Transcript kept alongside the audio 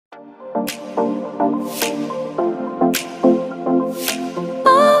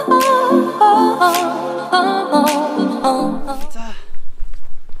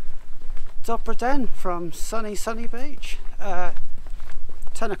Den from sunny beach. 10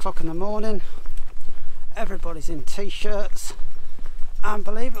 o'clock in the morning, everybody's in t-shirts, and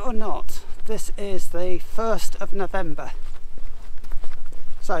believe it or not, this is the 1st of November.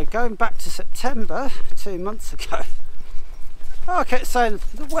 So going back to September 2 months ago, I kept saying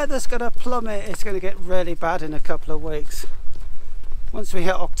the weather's going to plummet, it's going to get really bad in a couple of weeks. Once we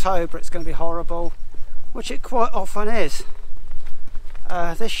hit October it's going to be horrible, which it quite often is.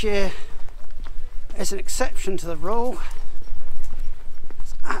 This year is an exception to the rule.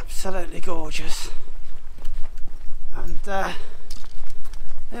 It's absolutely gorgeous, and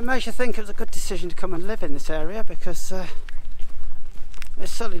it makes you think it was a good decision to come and live in this area, because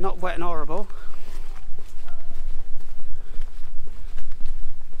it's certainly not wet and horrible,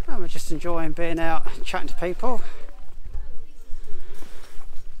 and we're just enjoying being out chatting to people.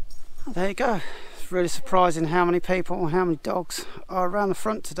 Oh, there you go. It's really surprising how many people and how many dogs are around the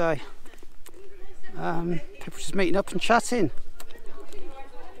front today. People just meeting up and chatting.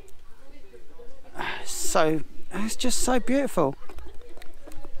 So it's just so beautiful.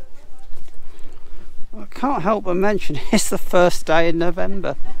 I can't help but mention it's the first day in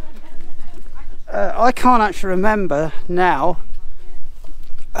November. I can't actually remember now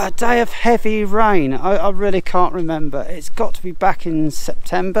a day of heavy rain. I really can't remember. It's got to be back in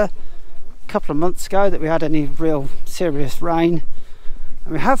September, a couple of months ago, that we had any real serious rain.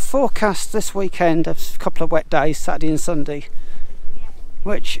 And we have forecast this weekend a couple of wet days, Saturday and Sunday,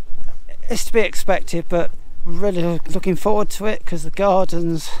 which is to be expected, but really looking forward to it, because the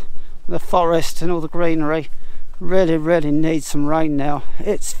gardens, the forest and all the greenery really need some rain now.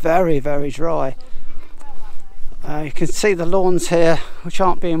 It's very dry. You can see the lawns here, which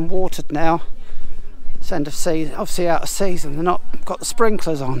aren't being watered now. It's end of season, obviously out of season. They're not got the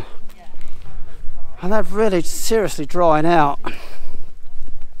sprinklers on, and they're really seriously drying out,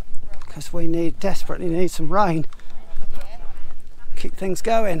 because we desperately need some rain. Keep things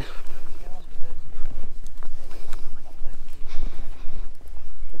going.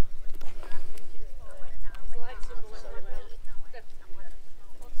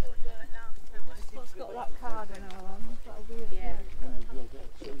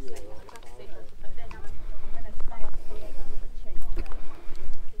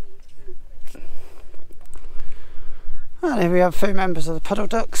 And here we have a few members of the Puddle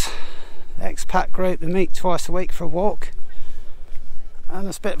Ducks, the expat group. They meet twice a week for a walk, and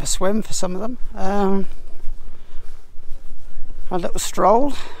it's a bit of a swim for some of them. A little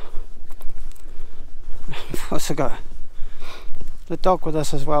stroll. Of course, I got the dog with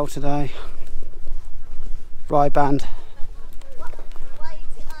us as well today, Ry-Ban.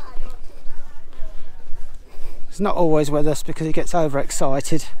 He's not always with us because he gets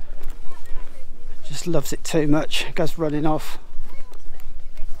overexcited. Just loves it too much, goes running off.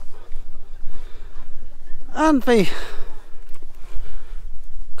 And the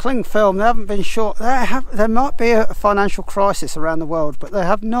cling film, they haven't been short. There might be a financial crisis around the world, but they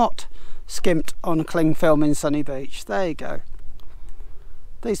have not skimped on cling film in Sunny Beach. There you go.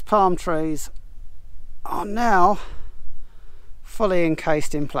 These palm trees are now fully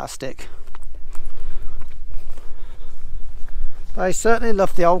encased in plastic. They certainly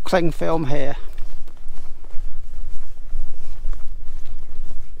love the old cling film here.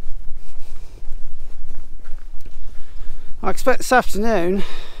 I expect this afternoon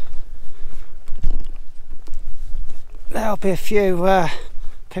there'll be a few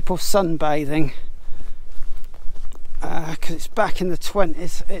people sunbathing, because it's back in the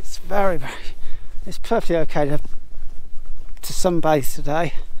 20s. It's it's perfectly okay to sunbathe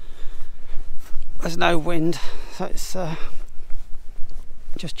today. There's no wind, so it's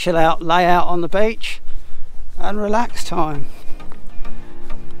just chill out, lay out on the beach and relax time.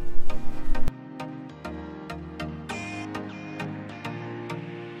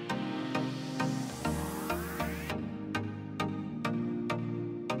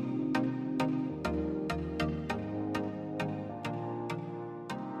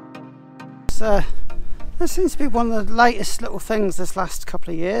 This seems to be one of the latest little things this last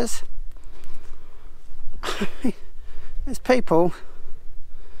couple of years. There's people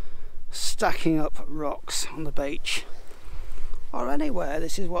stacking up rocks on the beach or anywhere.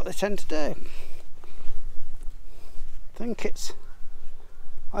 This is what they tend to do.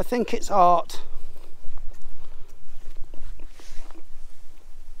 I think it's art.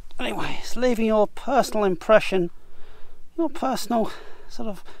 Anyway, it's leaving your personal impression, your personal sort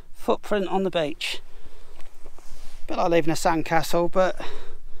of footprint on the beach. A bit like leaving a sandcastle, but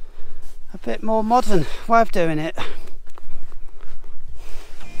a bit more modern way of doing it.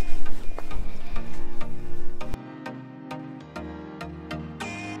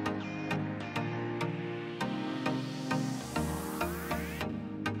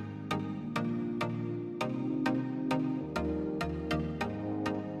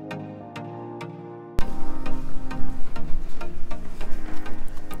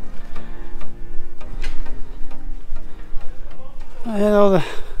 And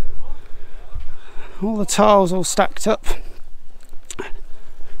all the tiles all stacked up.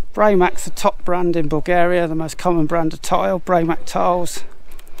 Bramak's the top brand in Bulgaria, the most common brand of tile, Bramak tiles.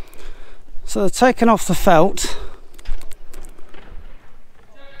 So they're taking off the felt.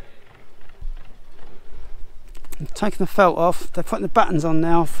 Taking the felt off, they're putting the battens on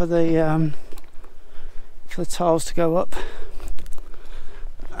now for the tiles to go up.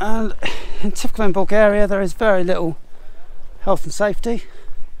 And typically in Bulgaria there is very little health and safety.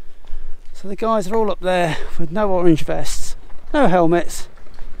 So the guys are all up there with no orange vests, no helmets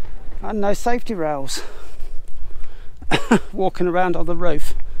and no safety rails, walking around on the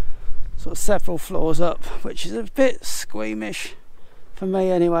roof, sort of several floors up, which is a bit squeamish for me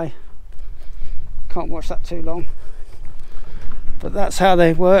anyway. Can't watch that too long, but that's how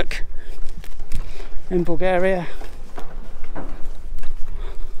they work in Bulgaria.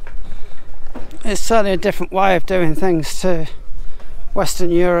 It's certainly a different way of doing things to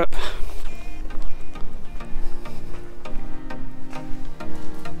Western Europe.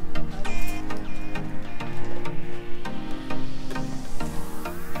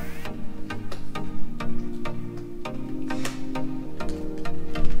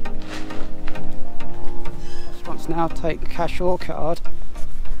 Now take cash or card,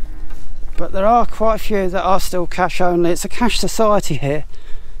 but there are quite a few that are still cash only. It's a cash society here.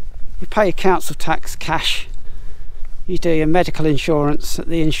 You pay your council tax cash, you do your medical insurance at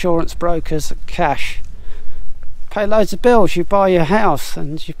the insurance brokers cash, pay loads of bills, you buy your house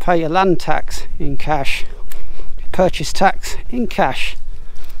and you pay your land tax in cash, purchase tax in cash.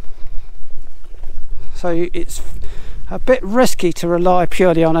 So it's a bit risky to rely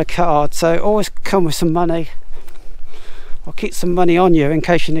purely on a card, so always come with some money. I'll keep some money on you in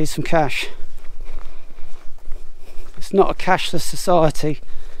case you need some cash. It's not a cashless society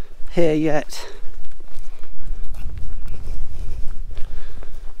here yet.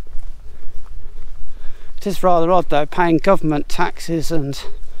 It is rather odd though, paying government taxes and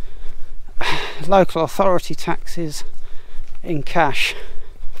local authority taxes in cash.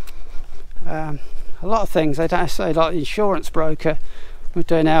 A lot of things they don't say, like the insurance broker. We're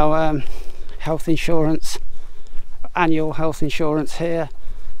doing our health insurance, annual health insurance here,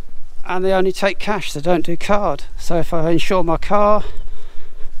 and they only take cash, they don't do card. So if I insure my car,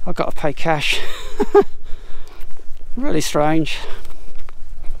 I've got to pay cash. Really strange.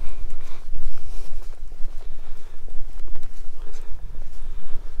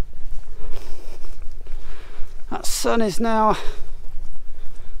 That sun is now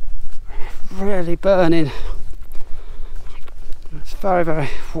really burning. It's very, very,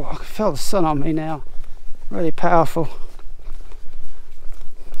 whoa, I can feel the sun on me now. Really powerful.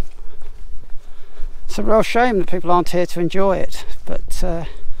 It's a real shame that people aren't here to enjoy it, but the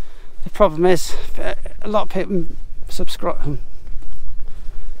problem is a lot of people subscribe.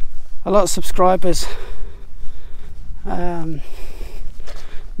 A lot of subscribers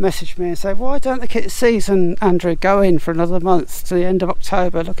message me and say, why don't they keep the season, Andrew, going for another month to the end of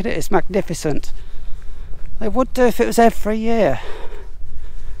October? Look at it, it's magnificent. They would do if it was every year.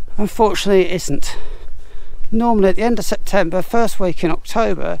 Unfortunately it isn't. Normally at the end of September, first week in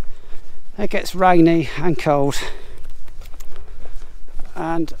October, it gets rainy and cold,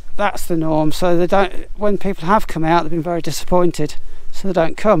 and that's the norm. So they don't, when people have come out, they've been very disappointed, so they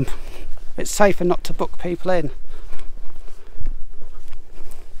don't come. It's safer not to book people in.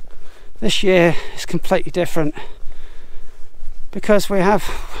 This year is completely different because we have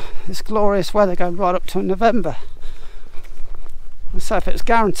this glorious weather going right up to November. And so if it was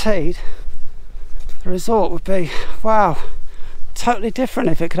guaranteed, the resort would be, wow, totally different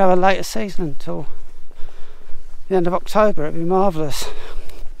if it could have a later season until the end of October. It'd be marvellous.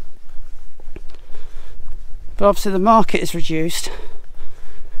 But obviously the market is reduced.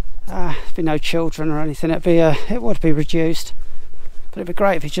 There'd be no children or anything. It would be reduced, but it'd be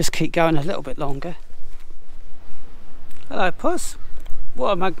great if it just keep going a little bit longer. Hello, Puss.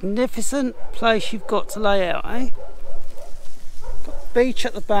 What a magnificent place you've got to lay out, eh? Got the beach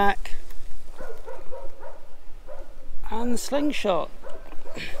at the back and the slingshot.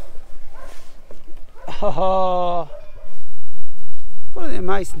 Oh, one of the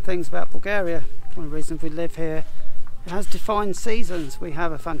amazing things about Bulgaria, one of the reasons we live here It has defined seasons. We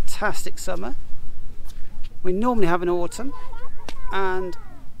have a fantastic summer. We normally have an autumn and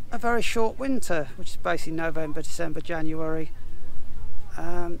a very short winter, which is basically November, December, January.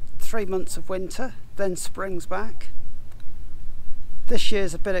 3 months of winter, then spring's back. This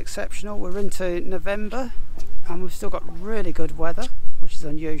year's a bit exceptional. We're into November and we've still got really good weather, which is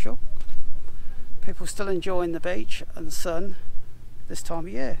unusual. People still enjoying the beach and the sun this time of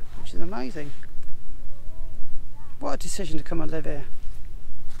year, which is amazing. What a decision to come and live here.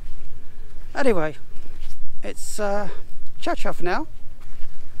 Anyway, it's ciao ciao for now.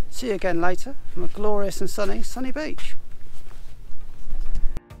 See you again later from a glorious and sunny beach.